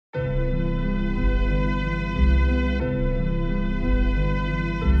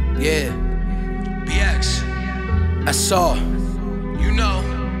Jerm.SR, You know,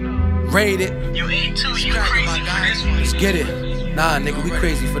 RayTed. you ain't too, you crazy for this one. Let's get it. Nah, nigga, we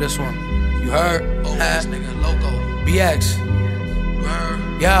crazy for this one. You heard? Oh, this nigga loco. BX. You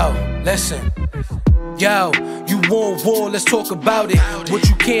heard? Yo, listen. Yo, you want war, let's talk about it. What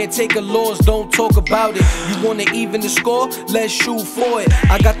you can't take a loss, don't talk about it. You wanna even the score? Let's shoot for it.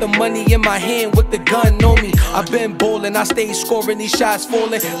 I got the money in my hand with the gun on me. I been ballin', I stay scoring, these shots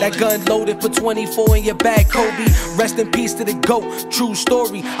falling. That gun loaded for 24 in your back, Kobe. Rest in peace to the GOAT, true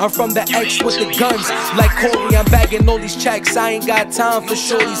story. I'm from the X with the guns, like Corey. I'm bagging all these checks, I ain't got time for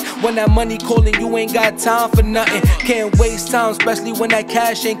shorties. When that money calling, you ain't got time for nothing. Can't waste time, especially when that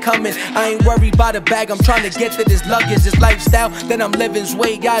cash ain't coming. I ain't worried about a bag, I'm trying to get to this luggage. This lifestyle that I'm living's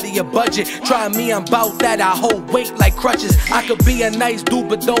way out of your budget. Try me, I'm bout that, I hold weight like crutches. I could be a nice dude,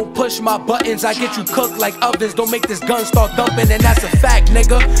 but don't push my buttons. I get you cooked like ovens, don't make this gun start dumping. And that's a fact,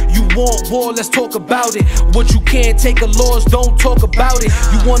 nigga. You want war, let's talk about it. What you can't take a loss, don't talk about it.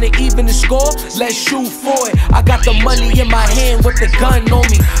 You wanna even the score? Let's shoot for it. I got the money in my hand with the gun on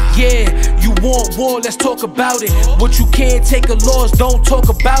me. Yeah, you want war, let's talk about it. What you can't take a loss, don't talk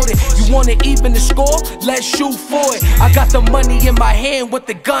about it. You wanna even the score? Let's shoot for it. I got the money in my hand with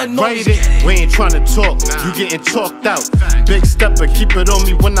the gun on me. RayTed, we ain't tryna talk, you getting talked out. Big stepper, keep it on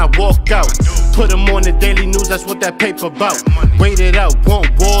me when I walk out. Put them on the daily news, that's what that paper about. Wait it out, want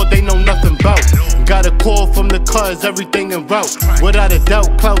war, they know nothing about. Got a call from the cuz, everything en route. Without a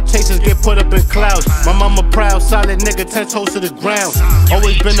doubt, clout chasers get put up in clouds. My mama proud, solid nigga, 10 toes to the ground.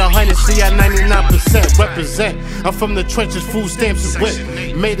 Always been 100, see at 99%, represent. I'm from the trenches, food stamps and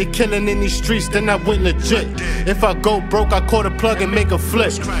whip. Made a killing in these streets, then I went legit. If I go broke, I call the plug and make a flip.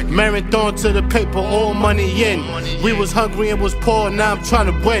 Marathon to the paper, all money in. We was hungry and was poor, now I'm trying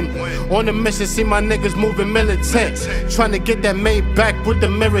to win. On the mission, see my niggas moving militant. Trying to get that made back with the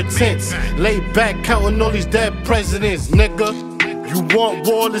mirror tints. Lay back, counting all these dead presidents, nigga. You want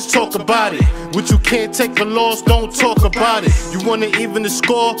war, let's talk about it. What you can't take for loss, don't talk about it. You wanna even the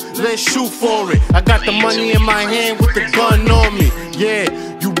score? Let's shoot for it. I got the money in my hand with the gun on me. Yeah,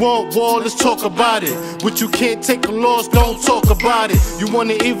 you want war, let's talk about it. What you can't take a loss, don't talk about it. You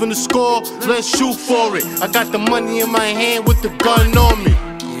wanna even the score? Let's shoot for it. I got the money in my hand with the gun on me.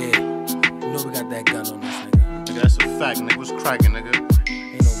 Yeah, you know we got that gun on us, nigga. Nigga, that's a fact, nigga. What's cracking, nigga?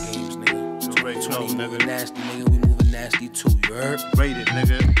 Ain't no games, nigga. You already know, 20 nigga. moving nasty, nigga. We moving nasty too, you heard? RayTed,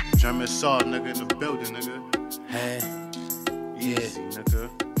 nigga. Jerm.SR, nigga, in the building, nigga. Hey, Easy, nigga.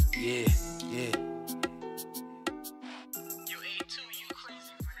 yeah, yeah.